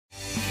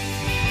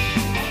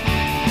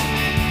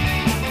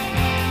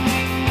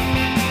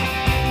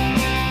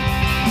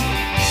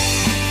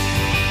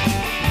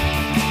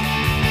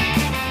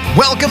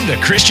Welcome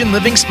to Christian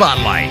Living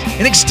Spotlight,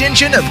 an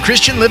extension of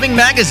Christian Living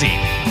Magazine.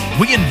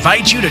 We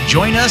invite you to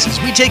join us as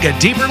we take a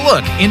deeper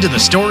look into the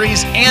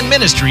stories and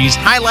ministries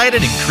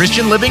highlighted in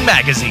Christian Living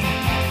Magazine.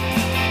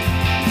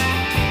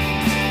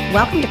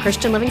 Welcome to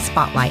Christian Living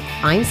Spotlight.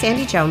 I'm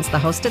Sandy Jones, the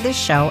host of this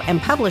show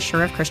and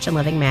publisher of Christian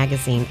Living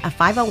Magazine, a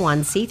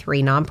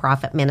 501c3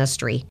 nonprofit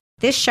ministry.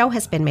 This show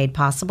has been made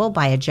possible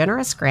by a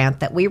generous grant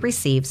that we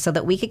received so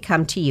that we could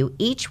come to you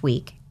each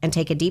week and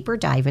take a deeper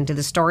dive into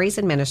the stories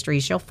and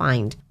ministries you'll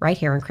find right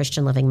here in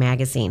Christian Living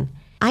Magazine.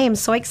 I am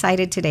so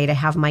excited today to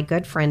have my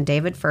good friend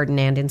David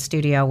Ferdinand in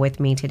studio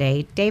with me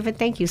today. David,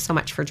 thank you so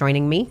much for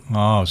joining me.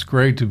 Oh, it's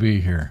great to be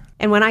here.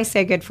 And when I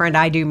say good friend,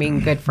 I do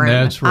mean good friend.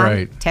 That's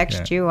right. I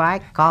text you, I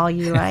call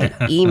you, I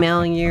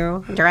email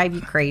you, drive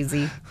you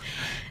crazy.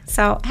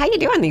 So how you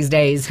doing these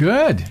days?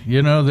 Good.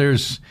 You know,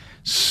 there's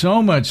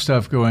so much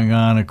stuff going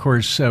on. Of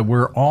course,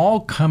 we're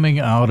all coming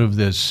out of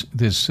this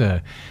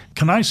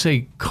can I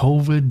say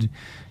COVID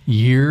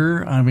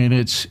year? I mean,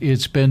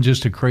 it's been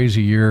just a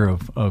crazy year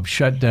of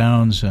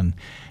shutdowns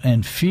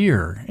and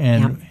fear.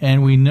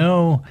 And we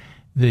know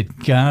that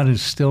God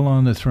is still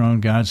on the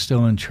throne. God's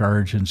still in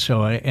charge. And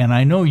so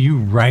I know you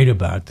write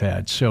about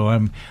that.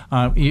 So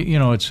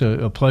it's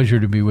a pleasure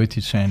to be with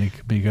you, Sandy,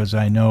 because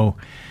I know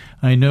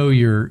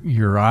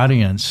your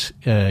audience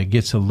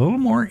gets a little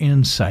more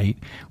insight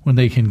when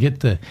they can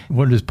get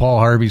what does Paul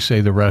Harvey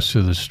say, the rest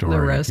of the story.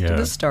 The rest of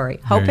the story.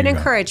 Hope and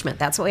encouragement.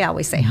 That's what we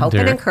always say. Hope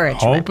and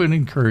encouragement. Hope and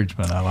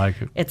encouragement. I like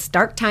it. It's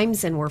dark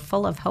times and we're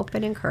full of hope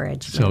and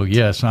encouragement. So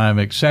yes, I'm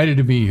excited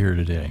to be here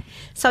today.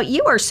 So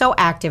you are so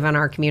active in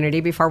our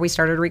community. Before we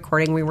started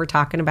recording, we were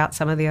talking about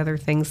some of the other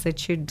things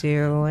that you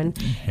do and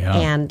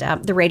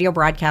the Radio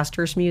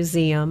Broadcasters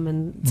Museum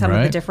and some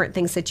of the different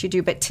things that you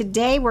do. But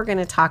today we're going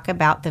to talk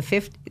about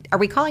are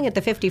we calling it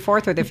the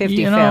 54th or the 55th?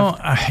 You know,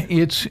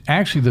 it's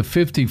actually the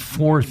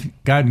 54th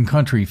God and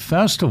Country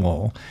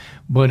Festival,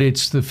 but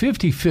it's the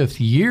 55th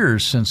year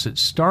since it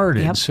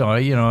started. Yep. So,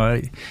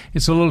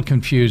 it's a little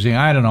confusing.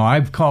 I don't know.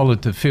 I've called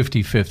it the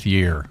 55th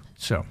year.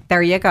 So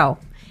there you go.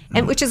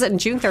 And which is on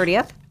June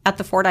 30th at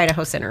the Ford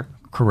Idaho Center.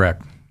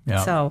 Correct.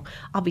 Yeah. So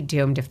I'll be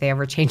doomed if they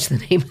ever change the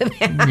name of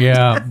that.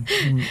 Yeah.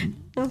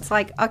 It's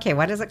like, okay,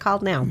 what is it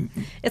called now?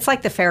 It's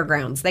like the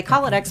fairgrounds. They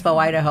call it Expo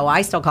Idaho.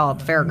 I still call it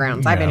the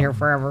fairgrounds. I've been here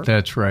forever.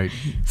 That's right.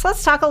 So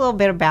let's talk a little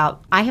bit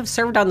about, I have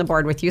served on the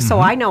board with you, so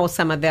I know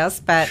some of this,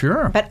 but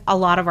a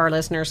lot of our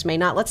listeners may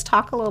not. Let's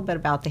talk a little bit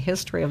about the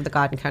history of the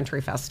God and Country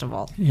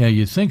Festival. Yeah,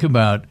 you think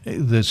about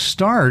the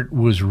start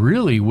was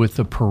really with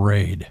the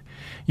parade.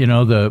 You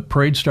know, the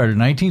parade started in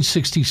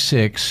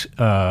 1966.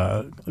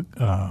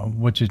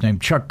 What's his name?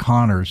 Chuck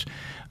Connors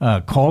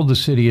called the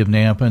city of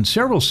Nampa and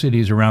several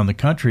cities around the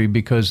country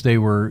because they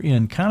were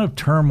in kind of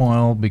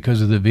turmoil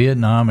because of the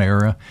Vietnam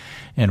era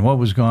and what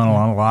was going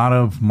on. A lot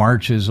of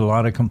marches, a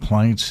lot of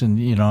complaints, and,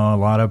 a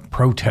lot of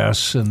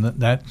protests and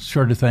that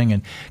sort of thing.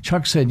 And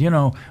Chuck said,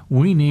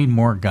 we need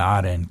more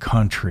God and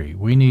country.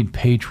 We need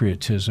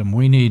patriotism.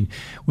 We need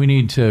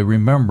to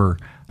remember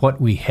what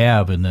we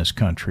have in this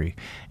country.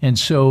 And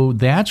so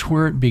that's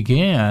where it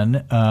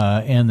began,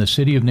 and the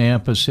city of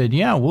Nampa said,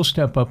 yeah, we'll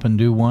step up and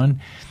do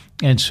one.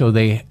 And so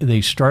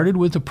they started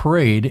with the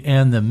parade,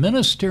 and the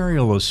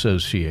Ministerial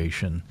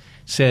Association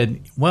said,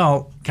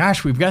 well,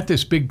 gosh, we've got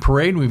this big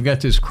parade, we've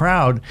got this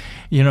crowd,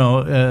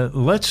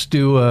 let's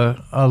do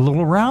a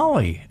little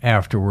rally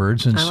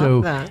afterwards. And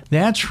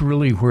that's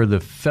really where the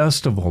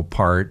festival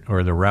part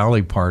or the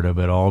rally part of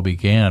it all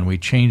began. We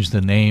changed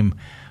the name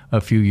a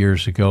few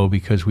years ago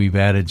because we've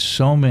added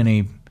so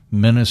many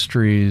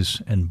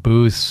ministries and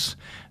booths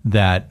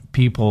that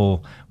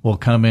people will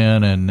come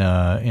in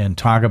and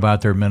talk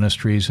about their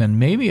ministries and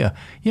maybe a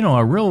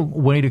real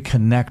way to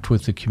connect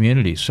with the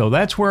community. So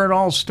that's where it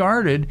all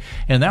started,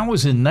 and that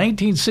was in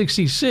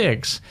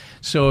 1966.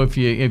 So if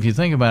you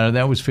think about it,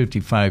 that was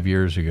 55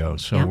 years ago.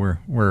 So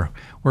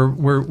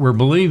we're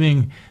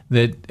believing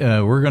that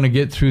we're going to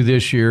get through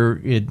this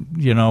year. It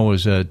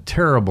was a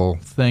terrible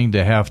thing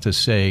to have to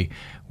say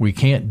we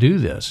can't do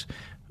this.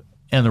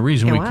 And the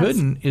reason we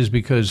couldn't is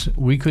because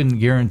we couldn't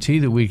guarantee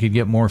that we could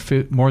get more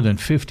than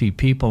 50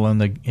 people in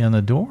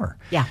the door.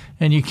 Yeah.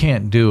 And you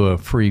can't do a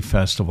free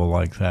festival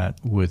like that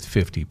with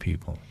 50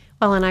 people.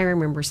 Well, and I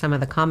remember some of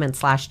the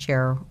comments last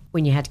year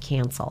when you had to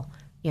cancel.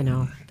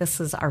 This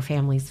is our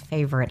family's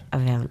favorite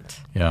event.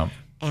 Yeah.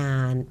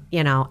 And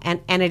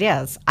and it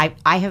is. I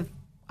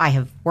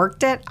have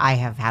worked it. I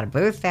have had a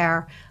booth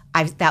there.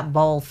 That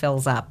bowl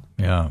fills up.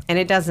 Yeah. And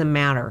it doesn't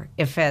matter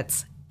if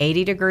it's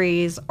 80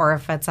 degrees or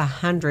if it's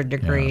 100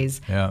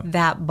 degrees,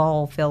 that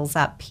bowl fills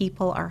up.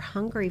 People are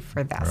hungry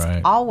for this,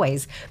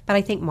 always, but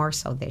I think more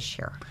so this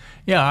year.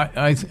 Yeah,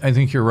 I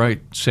think you're right,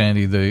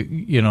 Sandy.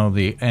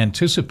 The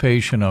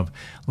anticipation of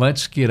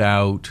let's get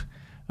out.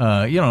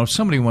 If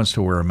somebody wants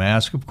to wear a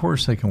mask, of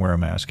course they can wear a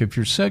mask. If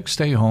you're sick,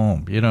 stay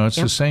home. It's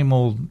the same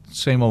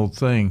old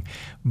thing.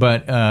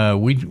 But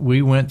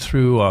we went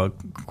through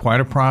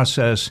quite a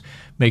process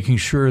making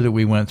sure that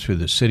we went through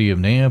the city of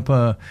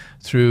Nampa,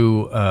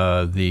 through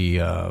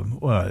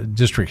the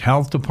district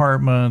health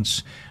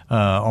departments,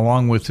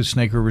 along with the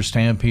Snake River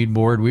Stampede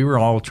Board. We were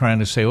all trying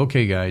to say,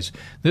 okay, guys,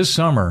 this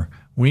summer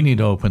we need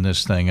to open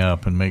this thing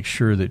up and make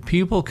sure that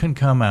people can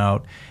come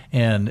out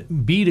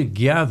and be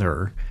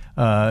together.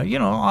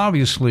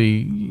 Obviously,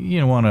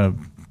 you want to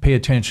pay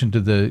attention to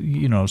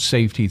the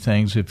safety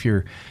things. If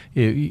you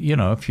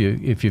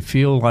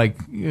feel like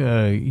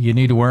you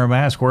need to wear a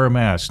mask, wear a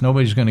mask.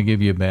 Nobody's going to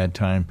give you a bad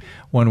time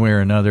one way or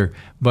another.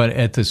 But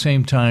at the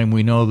same time,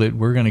 we know that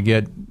we're going to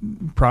get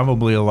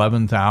probably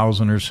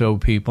 11,000 or so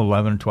people,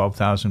 11 or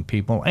 12,000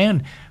 people,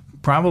 and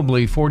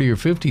probably 40 or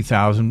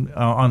 50,000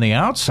 on the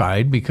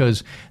outside,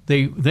 because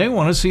they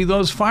want to see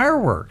those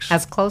fireworks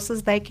as close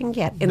as they can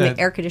get in the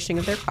air conditioning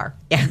of their car.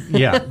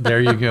 Yeah,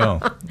 there you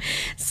go.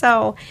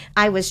 So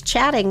I was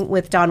chatting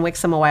with Don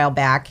Wixom a while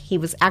back. He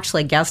was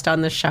actually a guest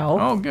on the show.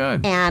 Oh,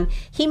 good. And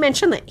he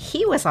mentioned that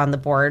he was on the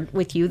board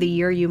with you the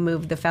year you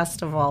moved the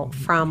festival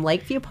from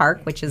Lakeview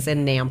Park, which is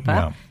in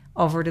Nampa,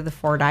 over to the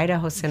Ford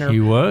Idaho Center. He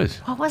was.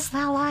 What was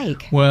that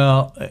like?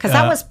 Well, because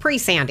that was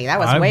pre-Sandy. That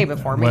was way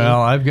before me.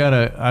 Well, I've got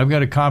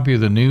a copy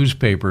of the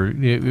newspaper.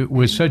 It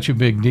was such a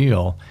big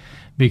deal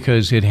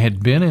because it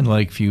had been in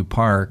Lakeview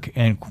Park,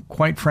 and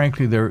quite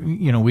frankly,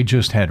 we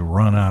just had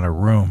run out of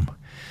room.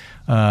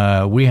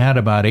 We had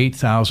about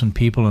 8,000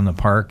 people in the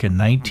park in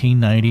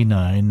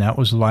 1999. That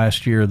was the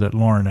last year that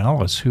Lauren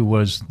Ellis, who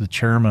was the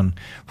chairman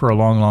for a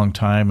long, long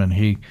time, and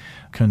he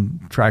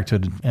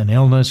contracted an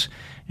illness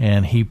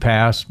and he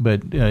passed.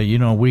 But,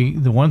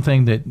 the one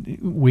thing that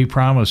we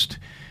promised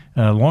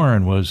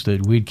Lauren was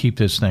that we'd keep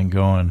this thing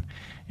going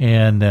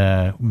and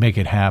make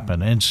it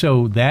happen. And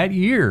so that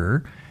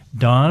year,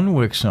 Don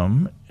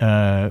Wixom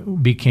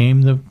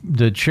became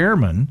the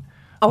chairman.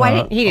 Oh,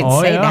 he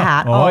didn't say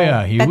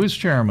that. He was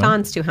chairman.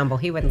 Don's too humble.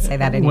 He wouldn't say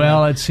that anyway.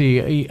 Well, let's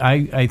see.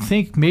 I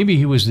think maybe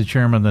he was the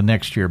chairman the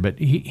next year, but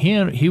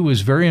he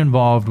was very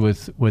involved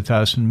with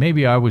us, and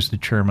maybe I was the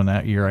chairman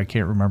that year. I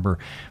can't remember.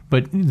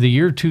 But the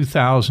year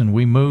 2000,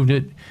 we moved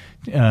it.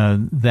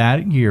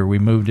 That year, we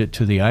moved it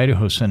to the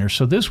Idaho Center.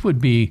 So this would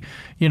be,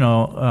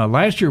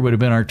 last year would have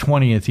been our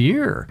 20th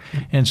year.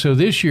 And so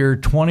this year,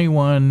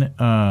 21,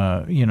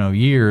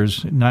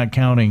 years, not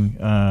counting,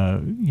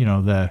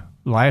 the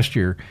last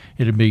year,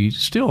 this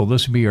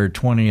would be our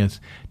 20th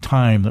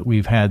time that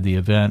we've had the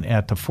event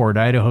at the Ford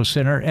Idaho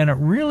Center. And it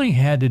really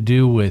had to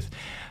do with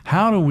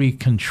how do we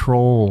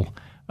control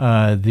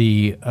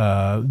the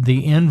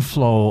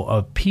inflow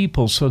of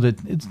people so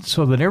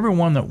that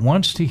everyone that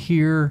wants to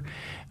hear,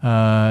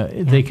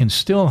 they can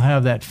still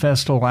have that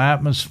festival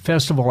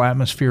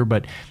atmosphere,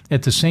 but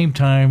at the same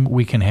time,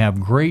 we can have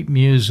great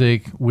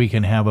music. We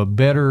can have a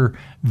better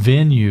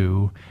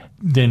venue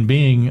than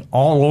being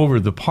all over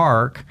the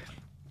park.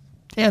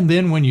 And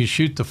then when you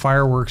shoot the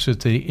fireworks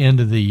at the end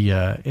of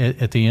the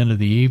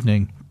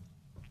evening,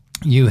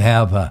 you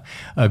have a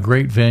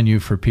great venue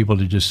for people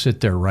to just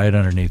sit there right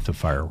underneath the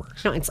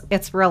fireworks. No,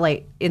 it's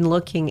really, in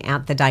looking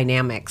at the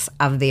dynamics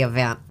of the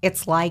event,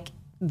 it's like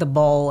the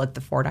bowl at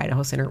the Ford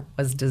Idaho Center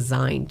was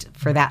designed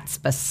for that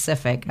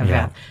specific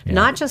event. Yeah.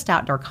 Not just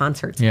outdoor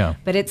concerts,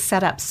 but it's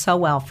set up so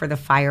well for the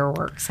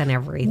fireworks and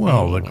everything.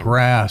 Well, the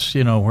grass,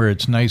 where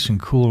it's nice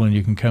and cool and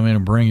you can come in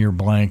and bring your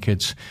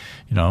blankets,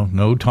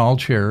 no tall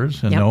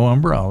chairs and no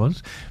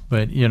umbrellas,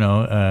 but,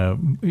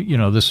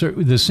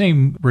 the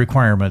same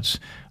requirements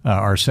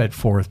are set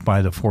forth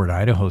by the Ford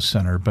Idaho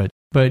Center, but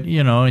like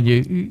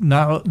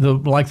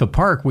the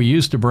park, we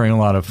used to bring a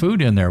lot of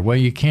food in there. Well,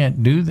 you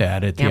can't do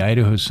that at the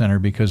Idaho Center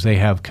because they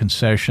have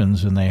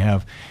concessions and they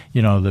have,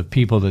 the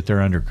people that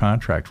they're under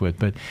contract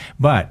with.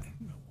 But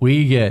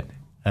we get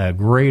a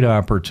great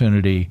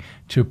opportunity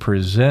to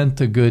present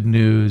the good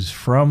news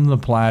from the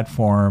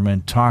platform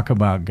and talk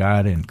about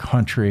God and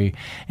country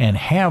and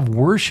have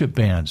worship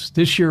bands.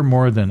 This year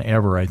more than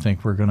ever, I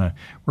think we're gonna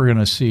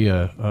see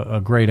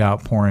a great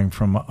outpouring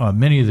from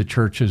many of the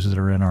churches that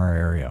are in our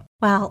area.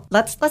 Well,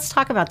 let's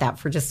talk about that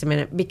for just a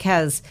minute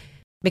because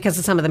of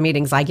some of the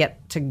meetings I get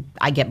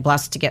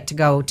blessed to get to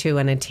go to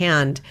and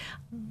attend.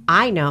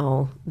 I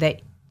know that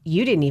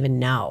you didn't even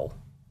know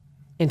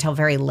until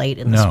very late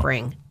in the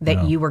spring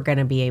that you were going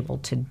to be able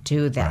to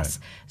do this. Right.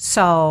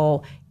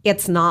 So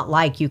it's not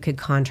like you could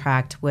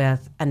contract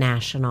with a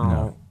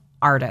national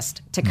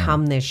artist to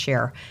come this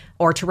year,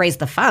 or to raise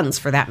the funds,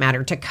 for that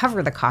matter, to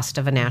cover the cost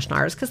of a national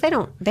artist, because they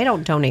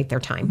don't donate their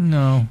time.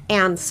 No.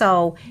 And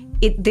so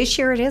this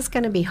year it is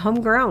going to be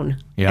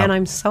homegrown. Yep. And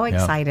I'm so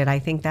excited. Yep. I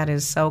think that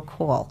is so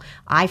cool.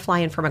 I fly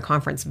in from a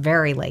conference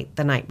very late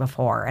the night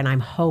before, and I'm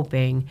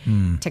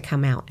hoping to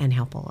come out and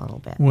help a little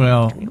bit.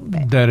 Well,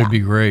 that'd be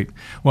great.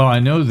 Well,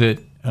 I know that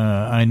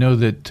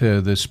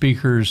the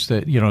speakers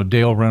that,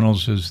 Dale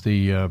Reynolds is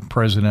the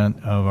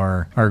president of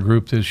our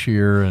group this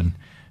year, and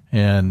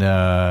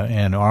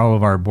all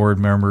of our board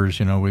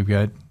members. We've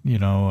got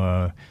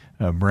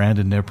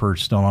Brandon Nipper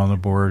still on the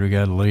board. We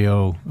got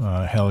Leo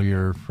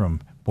Hellier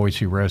from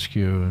Boise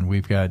Rescue, and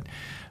we've got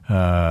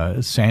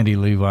Sandy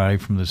Levi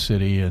from the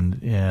city,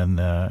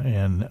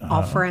 and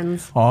all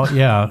friends.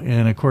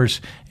 And of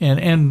course,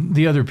 and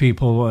the other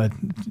people,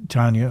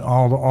 Tanya,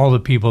 all the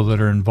people that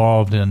are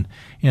involved in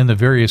the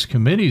various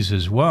committees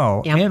as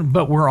well. Yep.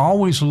 But we're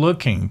always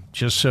looking,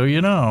 just so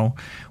you know,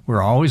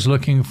 we're always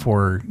looking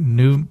for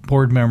new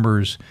board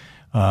members.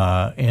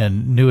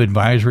 And new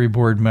advisory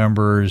board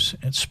members,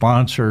 and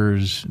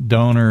sponsors,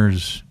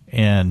 donors,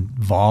 and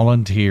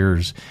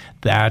volunteers.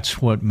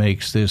 That's what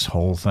makes this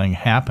whole thing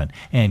happen.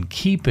 And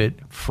keep it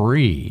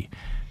free.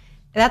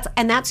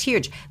 That's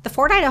huge. The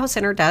Ford Idaho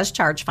Center does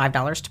charge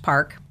 $5 to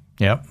park.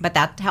 Yep. But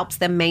that helps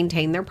them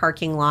maintain their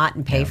parking lot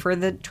and pay for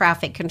the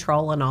traffic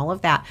control and all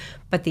of that.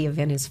 But the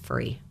event is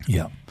free.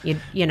 Yeah.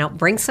 You know,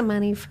 bring some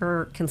money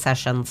for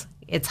concessions.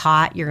 It's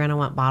hot. You're going to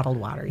want bottled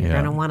water. You're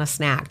going to want a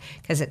snack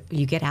because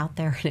you get out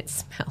there and it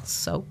smells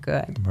so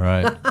good.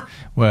 Right.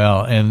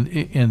 Well, and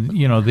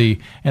you know the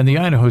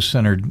Idaho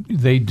Center,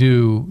 they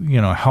do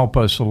help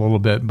us a little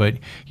bit, but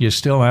you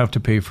still have to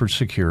pay for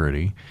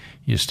security.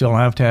 You still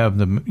have to have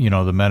the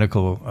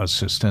medical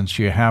assistance.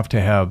 You have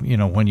to have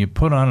when you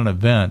put on an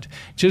event.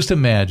 Just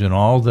imagine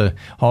all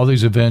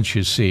these events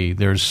you see.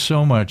 There's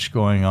so much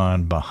going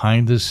on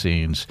behind the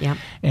scenes, yep.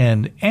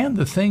 and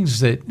the things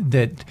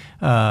that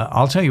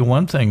I'll tell you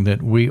one thing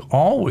that we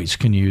always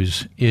can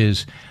use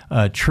is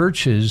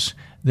churches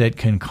that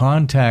can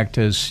contact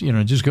us.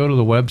 Just go to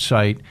the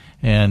website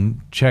and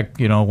check,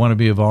 want to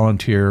be a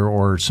volunteer,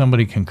 or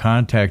somebody can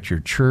contact your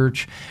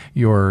church,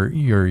 your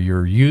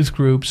youth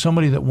group,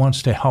 somebody that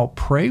wants to help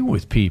pray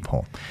with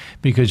people,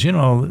 because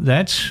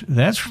that's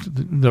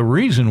the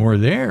reason we're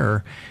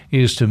there,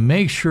 is to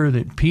make sure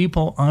that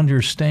people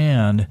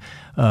understand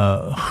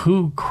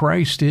who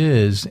Christ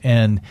is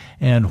and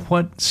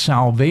what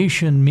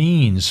salvation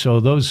means. So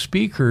those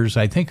speakers,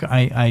 I think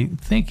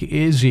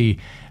Izzy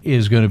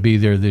is going to be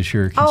there this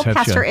year. Concepcion. Oh,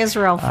 Pastor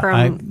Israel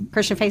from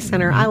Christian Faith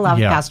Center. I love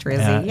Pastor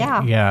Izzy.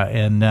 Yeah,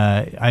 and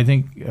I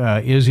think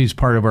Izzy's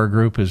part of our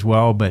group as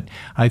well, but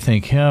I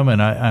think him,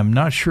 and I'm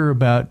not sure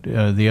about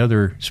the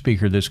other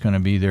speaker that's going to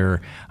be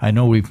there. I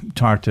know we've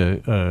talked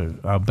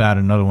about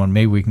another one.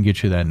 Maybe we can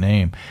get you that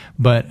name.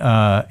 But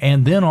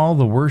and then all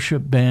the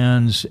worship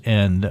bands,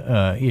 and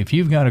if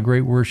you've got a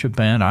great worship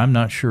band, I'm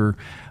not sure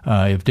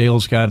if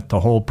Dale's got the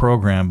whole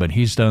program, but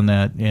he's done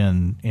that,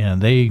 and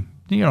they,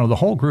 the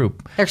whole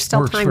group There's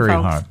still works time, very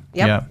folks. hard.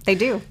 Yep, yeah, they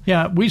do.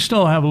 Yeah, we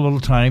still have a little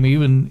time,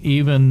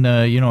 even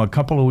a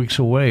couple of weeks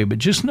away. But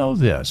just know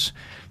this,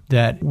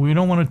 that we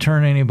don't want to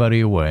turn anybody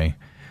away.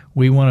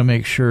 We want to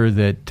make sure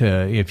that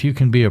if you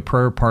can be a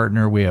prayer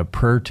partner, we have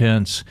prayer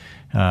tents,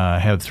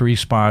 have 3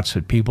 spots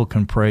that people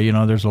can pray.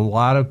 There's a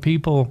lot of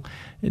people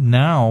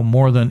now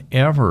more than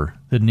ever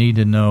that need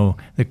to know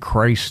that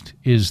Christ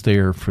is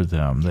there for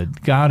them,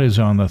 that God is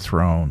on the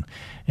throne.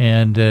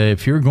 And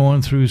if you're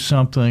going through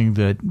something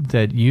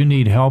that you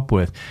need help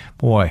with,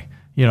 boy,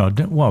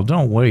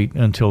 don't wait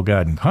until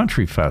God and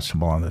Country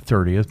Festival on the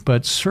 30th,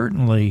 but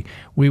certainly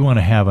we want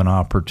to have an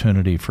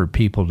opportunity for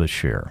people to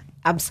share.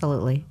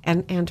 Absolutely,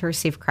 and to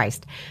receive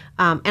Christ.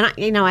 And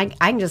I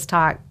can just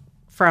talk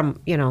from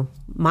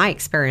my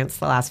experience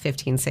the last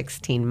 15,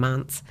 16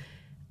 months,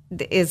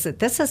 is that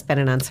this has been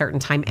an uncertain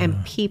time,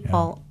 and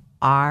people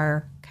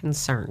are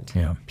concerned.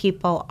 Yeah.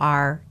 People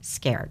are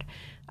scared.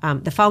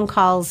 The phone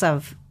calls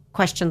of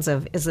questions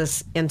of, is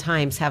this end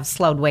times, have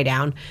slowed way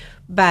down,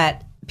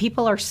 but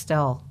people are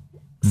still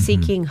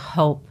seeking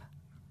hope.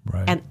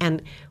 Right.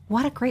 And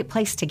what a great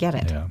place to get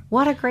it. Yeah.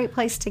 What a great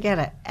place to get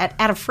it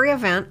at a free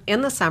event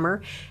in the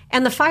summer.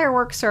 And the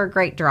fireworks are a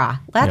great draw.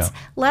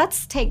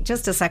 Let's take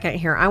just a second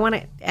here. I want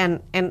to,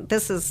 and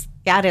this is,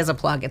 it is a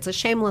plug. It's a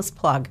shameless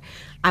plug.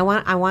 I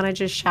want to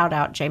just shout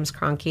out James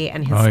Kroenke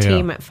and his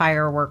team at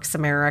Fireworks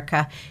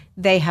America.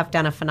 They have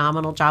done a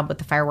phenomenal job with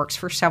the fireworks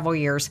for several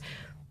years.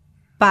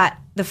 But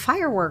the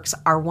fireworks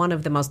are one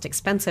of the most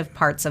expensive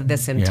parts of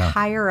this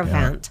entire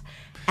event.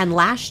 And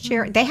last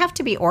year, they have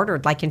to be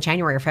ordered like in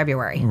January or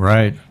February.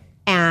 Right.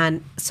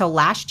 And so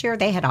last year,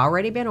 they had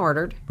already been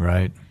ordered.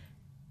 Right.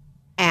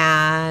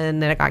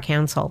 And then it got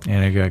canceled.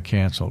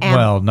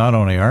 Well, not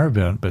only our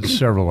event, but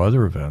several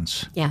other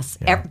events. Yes,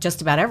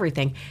 just about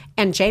everything.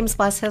 And James,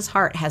 bless his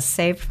heart, has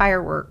saved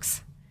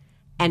fireworks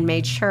and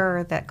made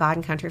sure that God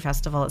and Country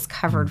Festival is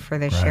covered for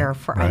this year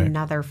for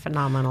another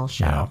phenomenal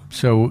show. Yeah.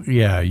 So,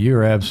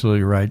 you're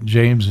absolutely right.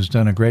 James has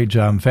done a great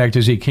job. In fact,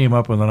 as he came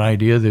up with an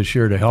idea this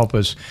year to help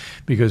us,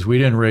 because we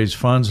didn't raise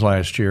funds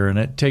last year, and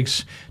it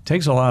takes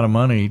a lot of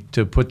money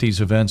to put these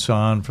events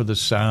on, for the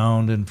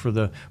sound and for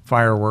the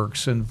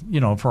fireworks and,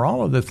 for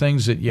all of the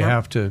things that you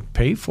have to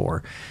pay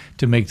for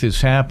to make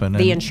this happen.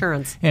 The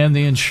insurance. And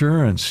the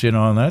insurance,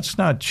 and that's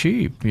not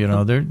cheap.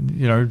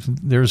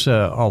 There's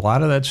a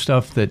lot of that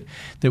stuff that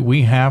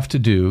we have to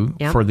do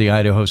for the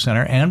Idaho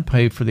Center, and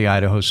pay for the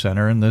Idaho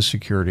Center and the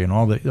security and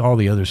all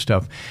the other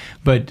stuff.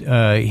 But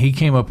he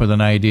came up with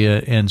an idea,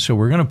 and so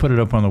we're going to put it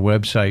up on the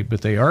website,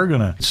 but they are going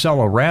to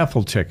sell a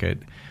raffle ticket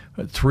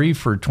 3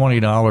 for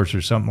 $20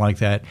 or something like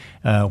that.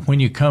 When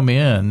you come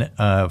in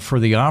for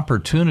the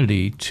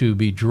opportunity to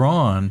be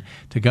drawn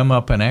to come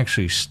up and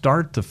actually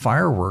start the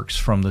fireworks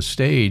from the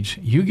stage,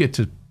 you get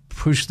to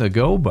push the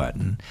go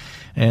button.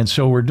 And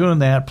so we're doing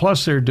that.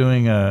 Plus, they're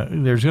doing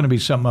there's going to be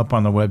something up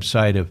on the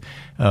website of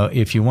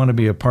if you want to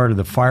be a part of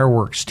the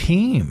fireworks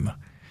team,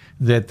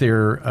 that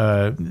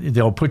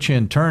they'll put you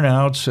in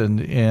turnouts,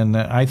 and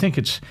I think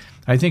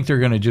they're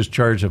going to just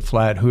charge a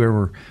flat,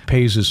 whoever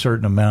pays a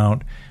certain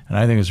amount, and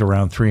I think it's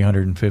around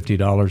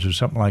 $350 or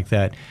something like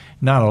that.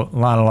 Not a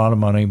lot of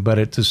money, but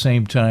at the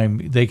same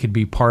time, they could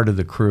be part of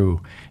the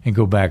crew and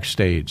go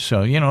backstage.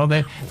 So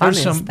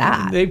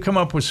they've come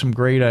up with some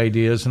great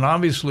ideas, and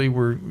obviously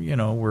we're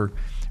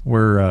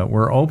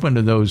open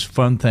to those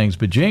fun things.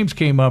 But James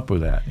came up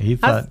with that. He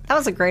thought that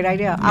was a great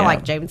idea. I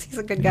like James. He's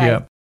a good guy.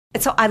 Yeah.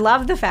 And so I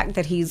love the fact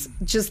that he's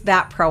just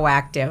that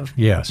proactive.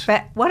 Yes.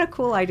 But what a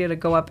cool idea to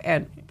go up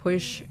and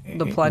push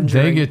the plunger.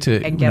 They get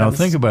to, and get now them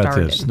think about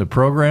started. this. The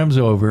program's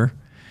over,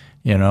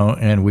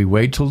 and we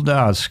wait till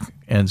dusk.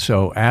 And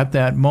so at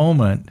that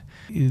moment,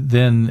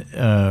 then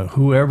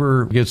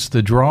whoever gets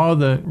the draw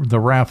the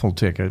raffle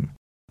ticket,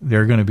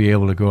 they're going to be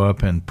able to go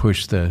up and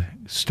push the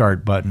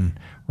start button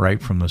right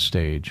from the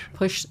stage.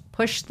 Push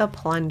the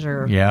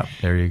plunger. Yeah,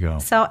 there you go.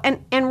 So,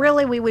 and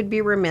really we would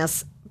be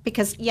remiss,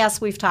 because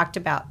yes, we've talked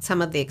about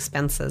some of the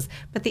expenses,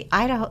 but the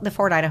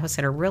Ford Idaho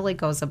Center really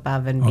goes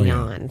above and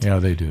beyond. Yeah,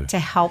 they do. To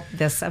help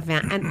this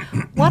event. And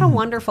what a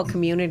wonderful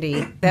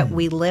community that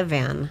we live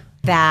in,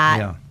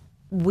 that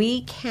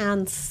we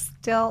can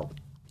still,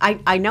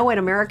 I know in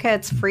America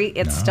it's free,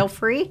 it's still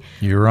free.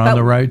 You're on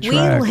the right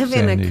track, We live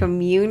Sandy. in a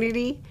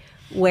community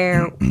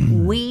where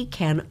we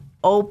can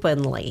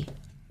openly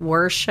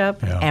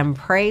worship and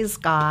praise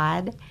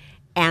God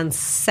and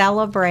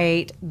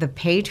celebrate the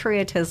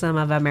patriotism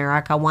of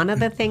America. One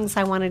of the things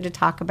I wanted to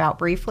talk about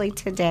briefly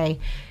today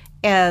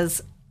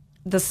is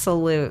the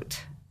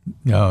salute.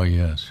 Oh,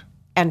 yes.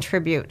 And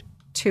tribute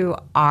to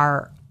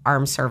our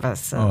armed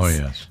services. Oh,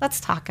 yes.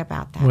 Let's talk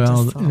about that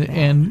Well, just a little bit.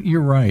 and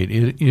you're right.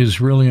 It is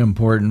really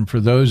important for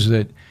those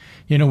that,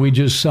 we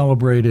just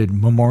celebrated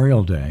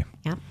Memorial Day.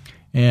 Yep.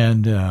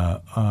 And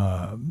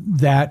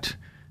that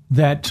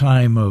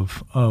time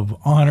of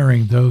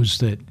honoring those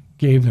that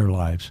gave their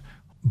lives,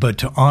 but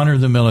to honor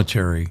the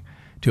military,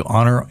 to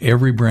honor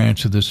every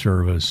branch of the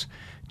service,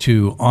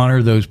 to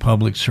honor those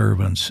public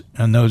servants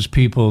and those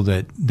people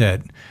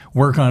that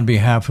work on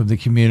behalf of the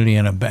community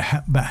and on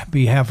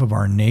behalf of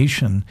our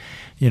nation,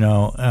 and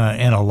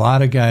a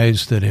lot of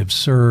guys that have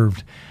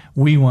served.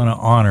 We want to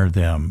honor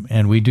them,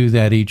 and we do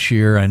that each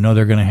year. I know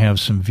they're going to have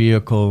some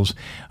vehicles,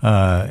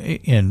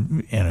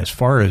 and as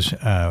far as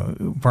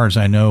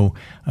I know,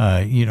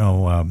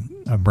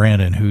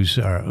 Brandon, who's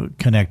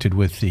connected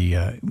with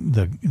the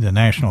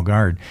National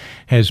Guard,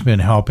 has been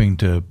helping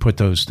to put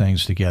those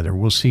things together.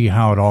 We'll see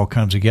how it all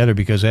comes together,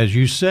 because as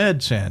you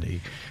said, Sandy,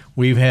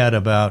 we've had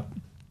about,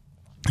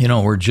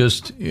 we're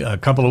just a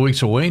couple of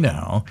weeks away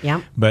now.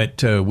 Yeah.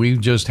 But we've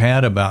just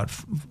had about,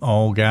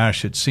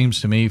 it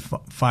seems to me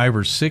 5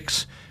 or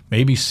 6,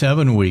 maybe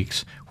 7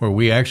 weeks where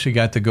we actually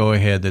got to go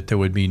ahead that there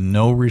would be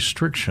no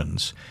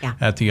restrictions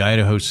at the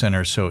Idaho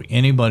Center. So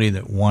anybody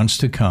that wants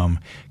to come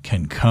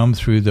can come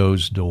through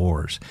those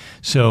doors.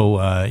 So,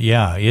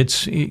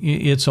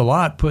 it's a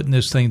lot putting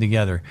this thing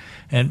together.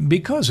 And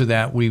because of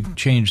that, we've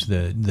changed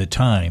the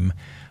time.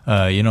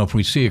 If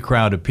we see a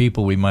crowd of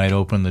people, we might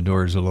open the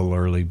doors a little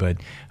early, but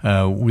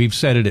we've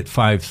set it at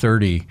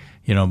 5:30.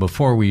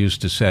 Before we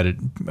used to set it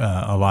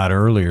a lot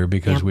earlier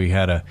because we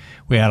had a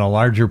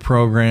larger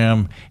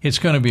program. It's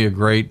going to be a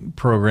great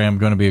program,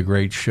 going to be a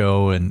great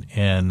show,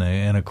 and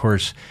of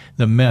course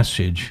the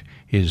message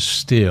is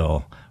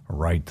still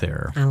right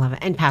there. I love it.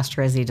 And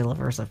Pastor Izzy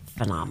delivers a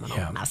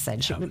phenomenal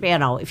message.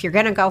 If you're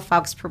going to go,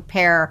 folks,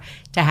 prepare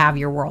to have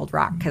your world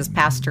rock, because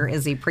Pastor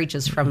Izzy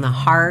preaches from the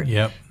heart,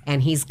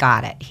 and he's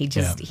got it. He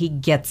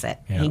gets it.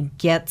 He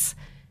gets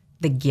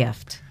the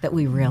gift that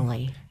we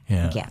really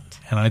get.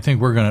 And I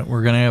think we're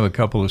gonna have a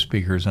couple of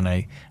speakers, and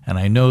I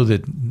know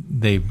that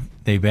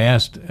they've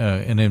asked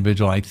an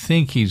individual. I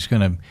think he's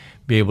going to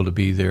be able to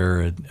be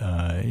there.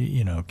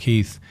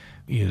 Keith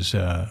is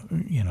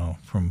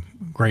from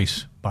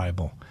Grace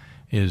Bible.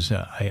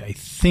 I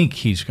think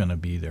he's going to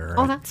be there.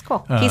 Oh, that's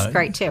cool. He's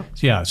great too.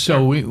 Yeah.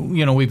 So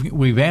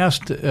we've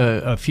asked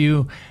a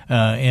few,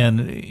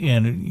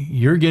 and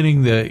you're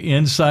getting the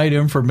inside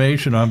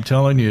information. I'm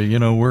telling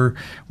you,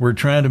 we're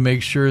trying to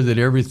make sure that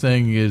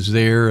everything is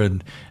there,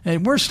 and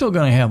we're still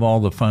going to have all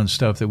the fun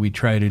stuff that we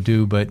try to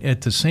do. But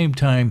at the same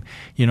time,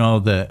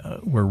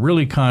 we're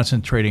really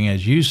concentrating,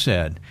 as you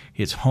said,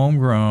 it's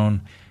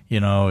homegrown.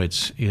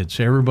 It's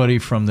everybody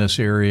from this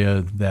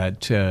area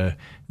that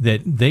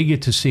they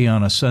get to see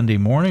on a Sunday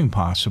morning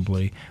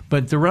possibly,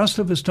 but the rest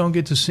of us don't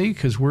get to see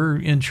because we're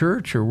in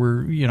church or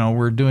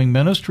we're doing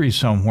ministry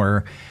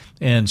somewhere.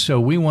 And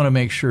so we want to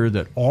make sure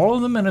that all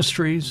of the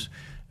ministries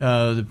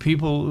The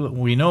people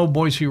we know,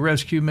 Boise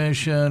Rescue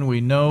Mission,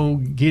 we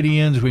know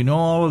Gideon's, we know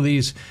all of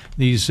these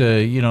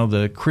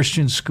the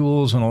Christian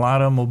schools, and a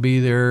lot of them will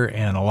be there,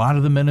 and a lot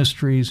of the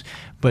ministries.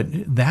 But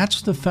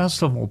that's the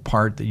festival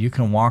part that you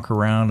can walk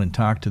around and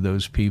talk to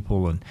those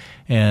people,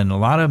 and a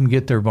lot of them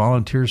get their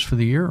volunteers for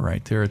the year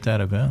right there at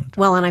that event.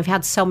 Well, and I've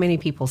had so many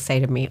people say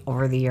to me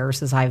over the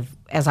years as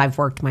I've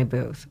worked my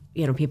booth,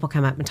 people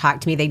come up and talk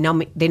to me. They know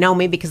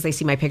me because they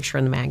see my picture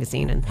in the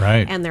magazine, and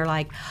right. And they're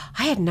like,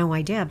 I had no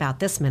idea about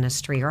this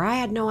ministry, or I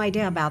had no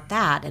idea about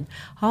that, and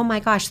oh my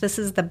gosh, this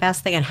is the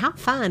best thing, and how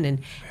fun,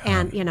 and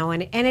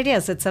it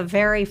is. It's a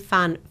very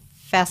fun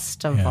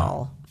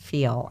festival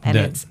feel, and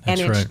it's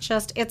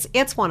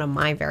one of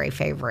my very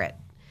favorite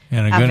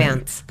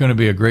events. Going to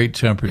be a great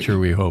temperature,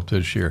 we hope,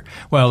 this year.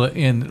 Well,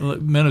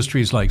 in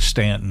ministries like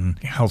Stanton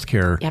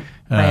Healthcare, yep,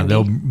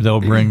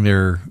 they'll bring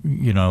their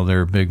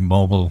big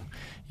mobile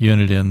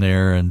unit in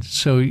there, and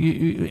so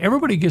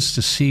everybody gets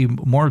to see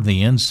more of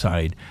the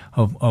inside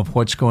of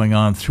what's going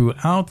on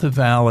throughout the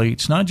valley.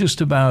 It's not just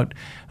about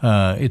the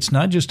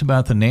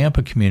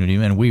Nampa community,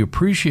 and we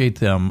appreciate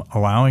them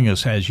allowing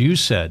us, as you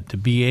said, to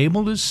be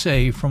able to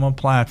say from a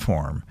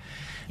platform,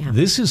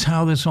 this is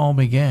how this all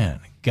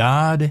began: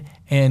 God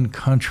and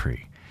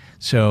country.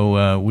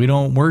 So we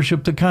don't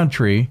worship the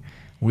country;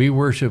 we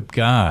worship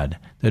God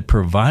that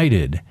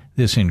provided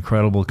this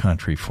incredible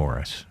country for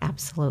us.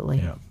 Absolutely.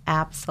 Yeah.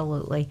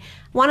 Absolutely.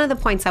 One of the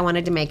points I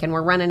wanted to make, and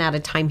we're running out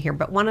of time here,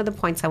 but one of the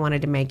points I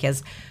wanted to make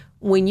is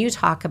when you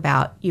talk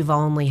about you've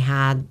only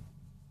had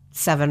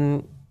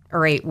 7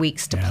 or 8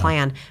 weeks to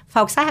plan,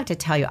 folks, I have to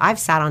tell you, I've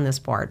sat on this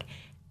board,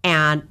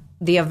 and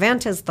the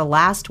event is the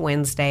last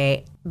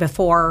Wednesday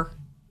before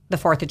the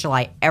 4th of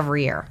July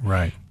every year.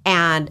 Right.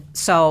 And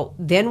so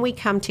then we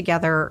come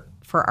together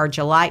for our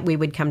July, we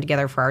would come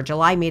together for our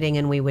July meeting,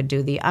 and we would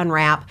do the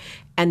unwrap.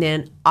 And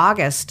then our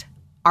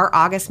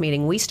August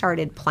meeting, we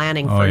started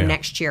planning for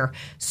next year.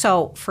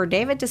 So for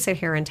David to sit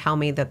here and tell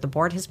me that the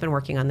board has been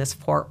working on this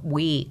for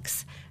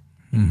weeks,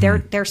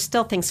 there's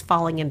still things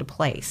falling into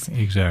place.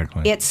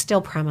 Exactly. It still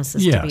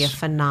promises to be a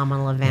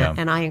phenomenal event,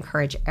 and I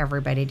encourage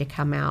everybody to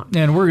come out.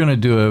 And we're going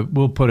to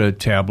we'll put a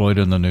tabloid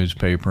in the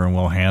newspaper, and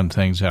we'll hand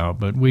things out.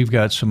 But we've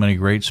got so many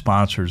great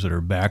sponsors that are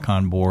back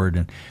on board,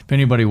 and if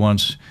anybody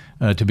wants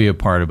to be a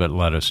part of it,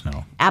 let us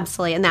know.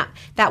 Absolutely. And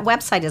that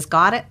website is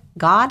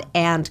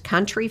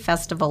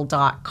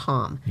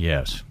godandcountryfestival.com.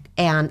 Yes.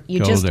 And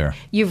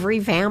you've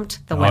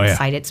revamped the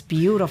website. Yeah. It's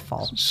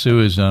beautiful. Sue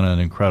has done an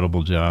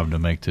incredible job to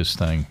make this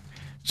thing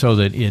so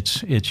that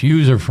it's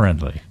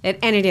user-friendly.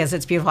 And it is.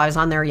 It's beautiful. I was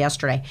on there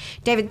yesterday.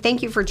 David,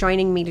 thank you for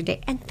joining me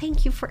today, and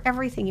thank you for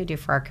everything you do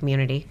for our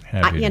community.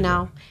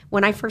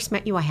 When I first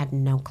met you, I had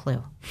no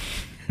clue.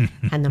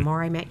 And the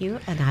more I met you,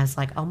 and I was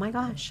like, oh my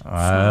gosh.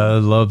 I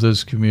love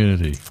this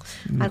community.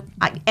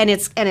 And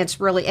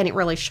it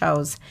really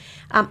shows.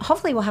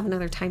 Hopefully we'll have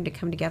another time to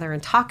come together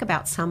and talk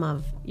about some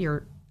of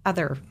your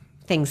other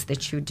things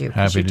that you do.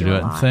 Happy to do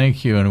it.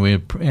 Thank you, and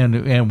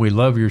we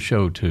love your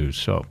show too.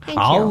 So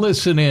I'll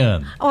listen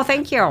in. Oh,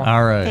 thank you.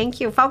 All right. Thank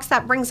you. Folks,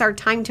 that brings our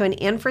time to an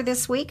end for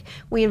this week.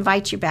 We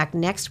invite you back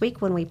next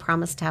week when we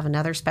promise to have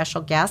another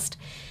special guest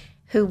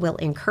who will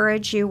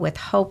encourage you with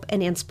hope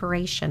and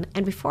inspiration.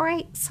 And before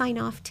I sign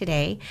off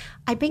today,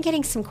 I've been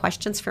getting some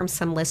questions from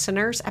some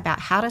listeners about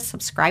how to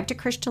subscribe to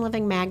Christian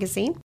Living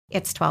Magazine.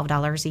 It's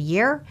 $12 a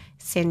year.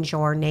 Send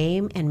your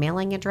name and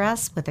mailing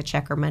address with a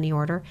check or money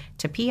order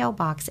to P.O.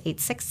 Box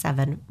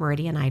 867,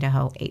 Meridian,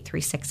 Idaho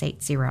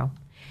 83680.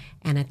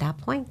 And at that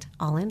point,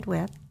 I'll end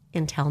with,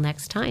 until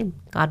next time,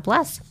 God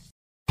bless.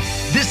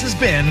 This has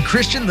been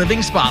Christian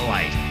Living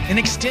Spotlight, an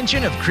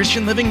extension of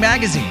Christian Living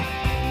Magazine,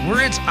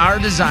 where it's our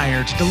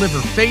desire to deliver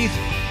faith,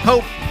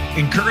 hope,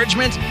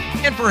 encouragement,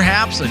 and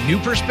perhaps a new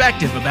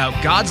perspective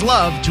about God's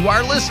love to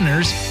our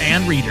listeners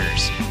and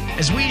readers,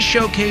 as we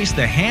showcase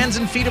the hands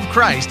and feet of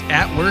Christ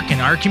at work in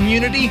our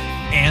community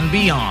and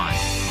beyond.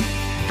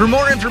 For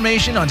more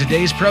information on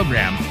today's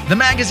program, the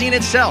magazine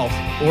itself,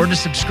 or to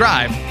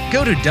subscribe,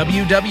 go to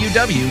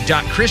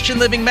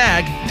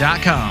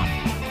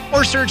www.christianlivingmag.com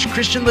or search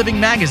Christian Living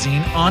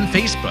Magazine on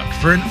Facebook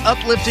for an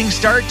uplifting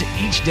start to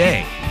each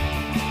day.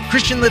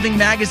 Christian Living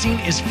Magazine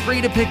is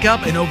free to pick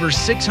up in over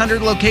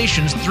 600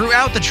 locations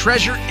throughout the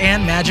Treasure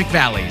and Magic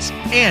Valleys,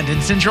 and in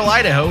Central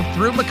Idaho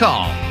through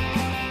McCall.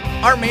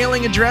 Our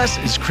mailing address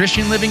is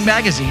Christian Living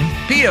Magazine,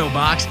 P.O.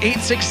 Box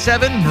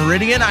 867,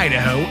 Meridian,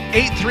 Idaho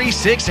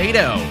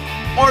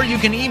 83680. Or you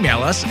can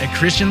email us at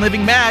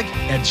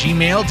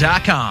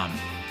christianlivingmag@gmail.com.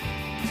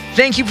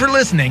 Thank you for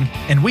listening,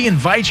 and we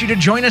invite you to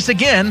join us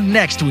again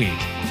next week.